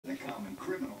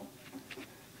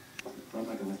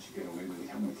to let you get away with it.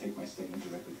 I'm going to take my statement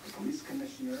directly to the police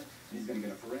commissioner, and he's going to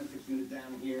get a forensics unit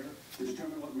down here to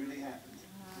determine what really happened.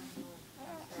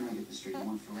 Can I get this straight? You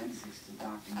want forensics to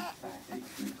document the fact that he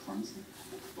committed clumsy?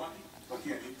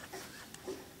 Lucky,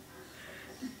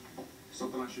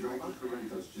 something I should know about?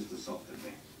 Corinthos just assaulted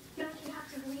me. You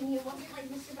have to believe me. It wasn't like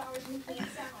Mr. Bowers making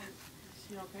it sound. Is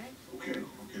she okay? Okay.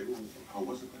 Well, how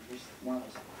was it? One of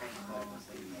those things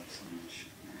that you know so much.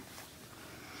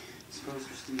 Suppose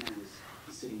Christina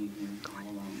was sitting in here all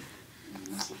alone, and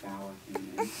Mr. Bauer came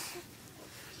in,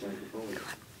 started to bully her.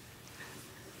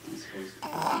 And suppose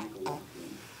Michael walked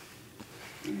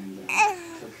in and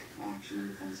took action in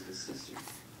defense of his sister.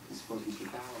 And suppose Mr.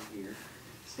 Bauer here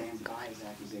stands by his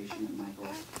accusation that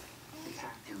Michael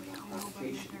attacked him without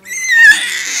provocation.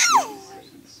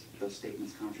 Those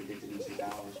statements contradicted Mr.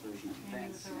 Bauer's version of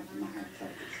events, and if my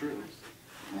hypothetical true,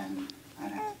 then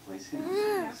I'd have to place him.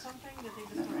 Have something that they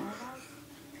just don't know about?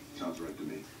 Sounds right to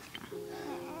me.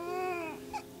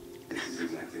 This is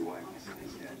exactly why my son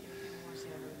is dead.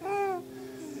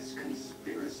 This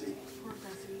conspiracy Poor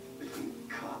Bessie. between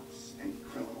cops and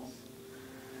criminals.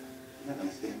 I'm not going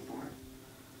to stand for it.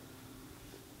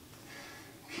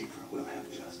 Kiefer will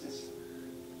have justice.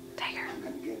 Tiger. I'm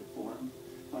going to get it for him.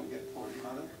 I'm going to get it for his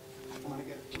mother. I'm going to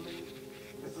get it for me.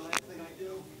 That's the last thing I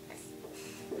do.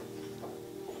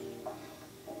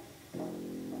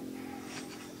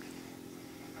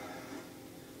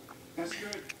 That's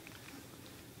good.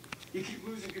 You keep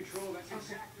losing control. That's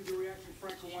exactly the reaction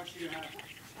Franco wants you to have.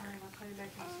 Alright, I'll call you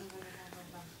back as soon as I get home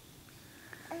with them.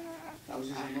 That was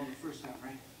his alone the first time,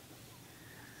 right?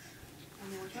 And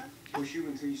which one? Push you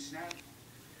until you snap.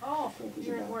 Oh,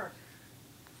 you're at work.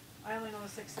 I only know the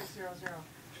 6600.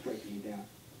 It's breaking you down.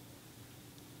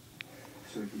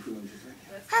 So you can feel what you're thinking.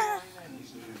 That's the only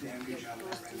He's doing a damn good job of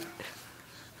that right now.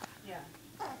 Yeah.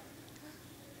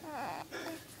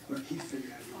 Look, he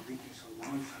figured out your weakness a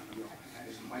long time ago, and that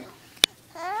is Michael.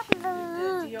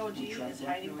 The DOG is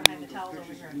hiding behind the towels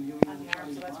over here on the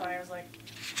arm, so that's why I was like,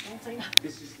 don't say nothing.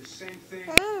 This is the same thing.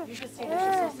 You should see this,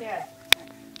 it's so sad.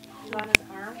 He's on his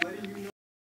arm. Letting you know